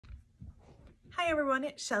Hi everyone,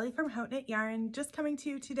 it's Shelly from HauteKnitYarn, just coming to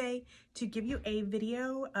you today to give you a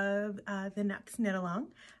video of the next knit along.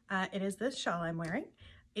 It is this shawl I'm wearing.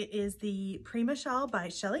 It is the Prima shawl by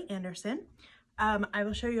Shelly Anderson. I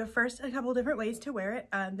will show you first a couple different ways to wear it.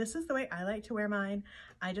 This is the way I like to wear mine.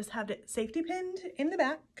 I just have it safety pinned in the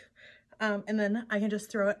back, and then I can just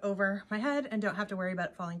throw it over my head and don't have to worry about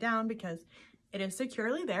it falling down because it is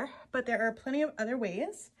securely there. But there are plenty of other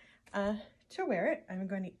ways to wear it. I'm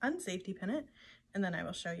going to unsafety pin it, and then I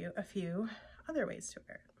will show you a few other ways to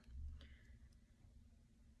wear it.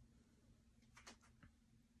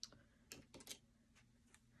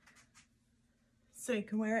 So you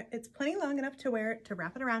can wear it, it's plenty long enough to wear it, to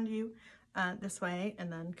wrap it around you this way,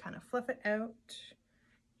 and then kind of fluff it out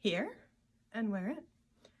here and wear it.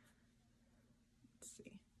 Let's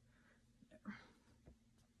see. There.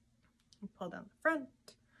 Pull down the front.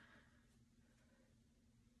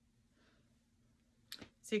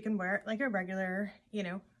 So you can wear it like a regular,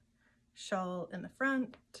 shawl in the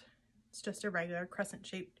front. It's just a regular crescent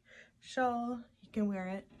shaped shawl. You can wear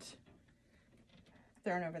it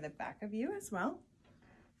thrown over the back of you as well.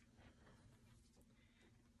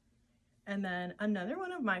 And then another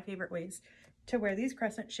one of my favorite ways to wear these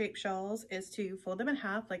crescent shaped shawls is to fold them in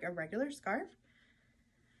half like a regular scarf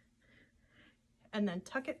and then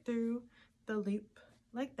tuck it through the loop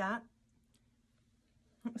like that.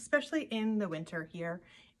 Especially in the winter here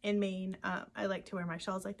in Maine, I like to wear my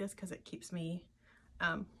shawls like this because it keeps me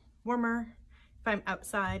warmer. If I'm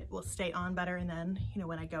outside, it will stay on better, and then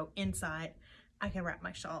when I go inside, I can wrap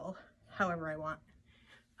my shawl however I want.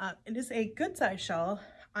 It is a good size shawl.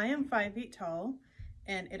 I am 5 feet tall,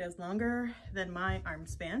 and it is longer than my arm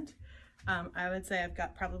span. I would say I've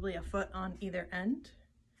got probably a foot on either end,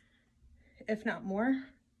 if not more,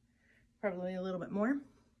 probably a little bit more.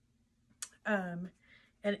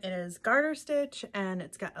 And it is garter stitch, and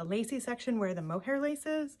it's got a lacy section where the mohair lace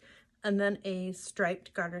is, and then a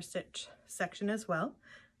striped garter stitch section as well.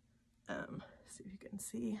 See if you can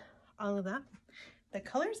see all of that. The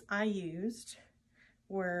colors I used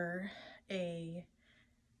were a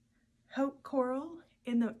Haute Coral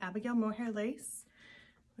in the Abigail mohair lace,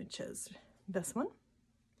 which is this one,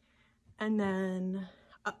 and then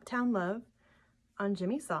Uptown Love on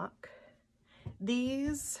Jimmy Sock.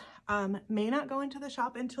 These may not go into the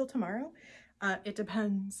shop until tomorrow. It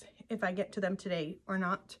depends if I get to them today or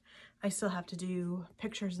not. I still have to do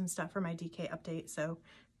pictures and stuff for my DK update, so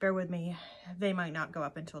bear with me. They might not go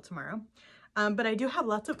up until tomorrow. But I do have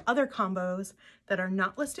lots of other combos that are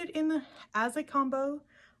not listed as a combo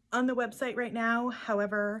on the website right now.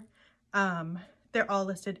 However, they're all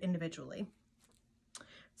listed individually.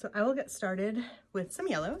 So I will get started with some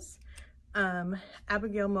yellows.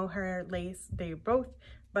 Abigail mohair lace, they're both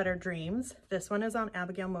Butter Dreams. This one is on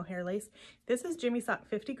Abigail mohair lace. This is Jimmy Sock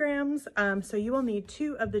 50 grams. So you will need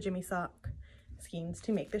 2 of the Jimmy Sock skeins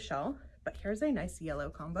to make the shawl, but here's a nice yellow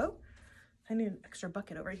combo. I need an extra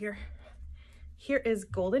bucket over here. Here is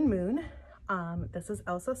Golden Moon. This is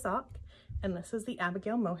Elsa Sock, and this is the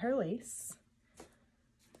Abigail mohair lace.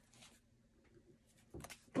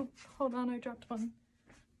 Oh, hold on, I dropped one.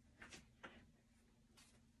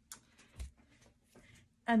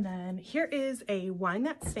 And then here is a Wine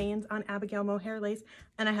That Stains on Abigail mohair lace,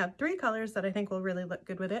 and I have 3 colors that I think will really look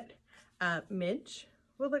good with it. Midge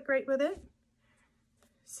will look great with it,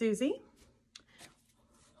 Susie,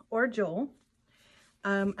 or Joel.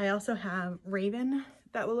 I also have Raven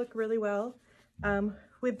that will look really well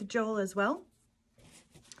with Joel as well.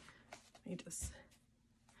 Let me just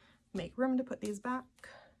make room to put these back.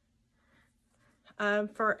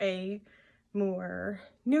 For a more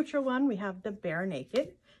neutral one, we have the Bare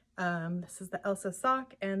Naked. This is the Elsa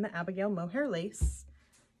Sock and the Abigail mohair lace.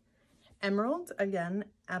 Emerald, again,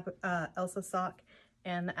 Elsa Sock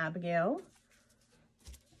and the Abigail.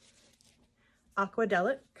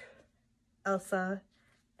 Aquadelic, Elsa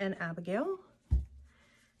and Abigail.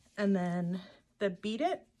 And then the Beat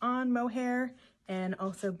It on mohair and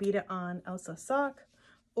also Beat It on Elsa Sock,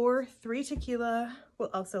 or 3 Tequila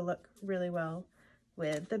will also look really well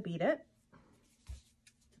with the Beat It.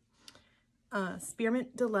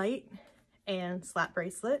 Spearmint Delight and Slap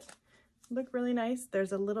Bracelet look really nice.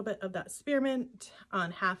 There's a little bit of that spearmint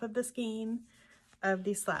on half of the skein of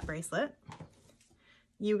the slap bracelet.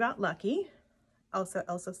 You Got Lucky, also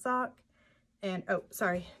Elsa Sock, and oh,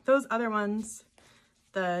 sorry, those other ones,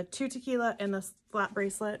 the 2 Tequila and the slap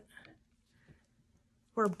bracelet,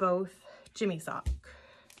 were both Jimmy Sock,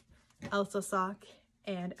 Elsa Sock,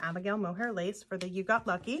 and Abigail mohair lace for the You Got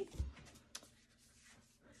Lucky.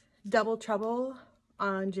 Double Trouble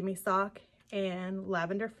on Jimmy Sock and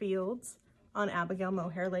Lavender Fields on Abigail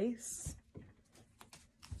mohair lace.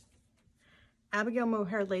 Abigail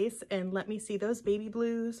Mohair lace and Let Me See Those Baby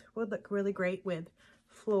Blues would look really great with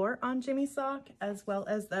Floor on Jimmy Sock, as well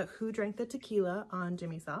as the Who Drank the Tequila on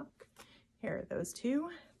Jimmy Sock. Here are those two.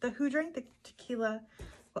 The Who Drank the Tequila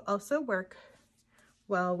will also work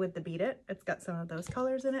well with the Beat It. It's got some of those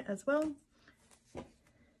colors in it as well.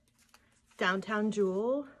 Downtown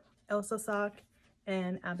Jewel, Elsa Sock,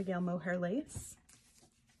 and Abigail Mohair lace.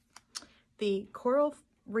 The Coral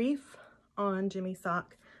Reef on Jimmy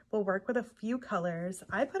Sock will work with a few colors.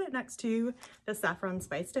 I put it next to the Saffron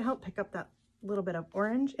Spice to help pick up that little bit of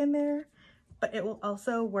orange in there, but it will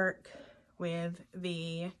also work with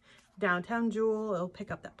the Downtown Jewel. It'll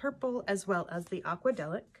pick up that purple as well as the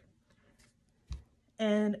Aquadelic.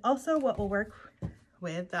 And also what will work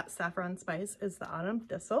with that Saffron Spice is the Autumn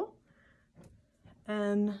Thistle.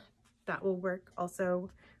 And that will work also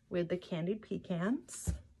with the Candied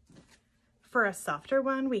Pecans. For a softer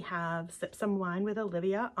one, we have Sip Some Wine with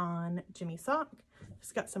Olivia on Jimmy Sock.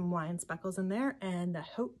 It's got some wine speckles in there, and the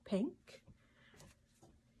Hope Pink.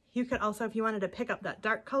 You could also, if you wanted to pick up that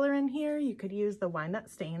dark color in here, you could use the Wine That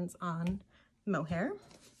Stains on Mohair.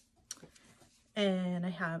 And I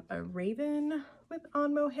have a Raven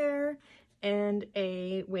on Mohair and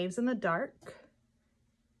a Waves in the Dark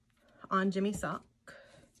on Jimmy Sock.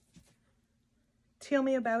 Tell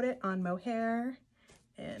Me About It on Mohair.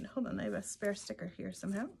 And hold on, I have a spare sticker here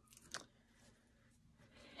somehow.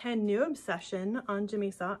 And New Obsession on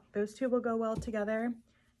Jimmy Sock. Those two will go well together,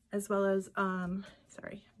 as well as,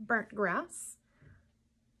 Burnt Grass.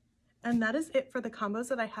 And that is it for the combos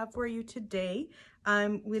that I have for you today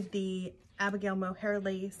with the Abigail Mohair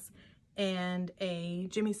lace and a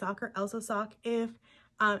Jimmy Sock or Elsa sock. If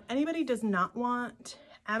anybody does not want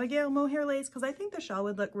Abigail Mohair lace, because I think the shawl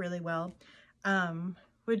would look really well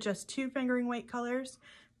with just two fingering weight colors.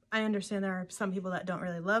 I understand there are some people that don't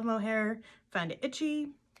really love mohair, find it itchy.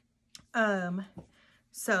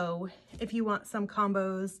 So if you want some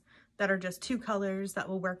combos that are just two colors that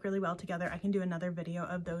will work really well together, I can do another video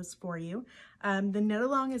of those for you. The knit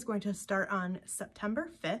along is going to start on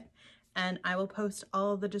September 5th, and I will post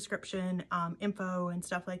all of the description info and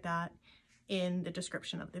stuff like that in the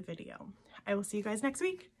description of the video. I will see you guys next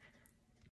week.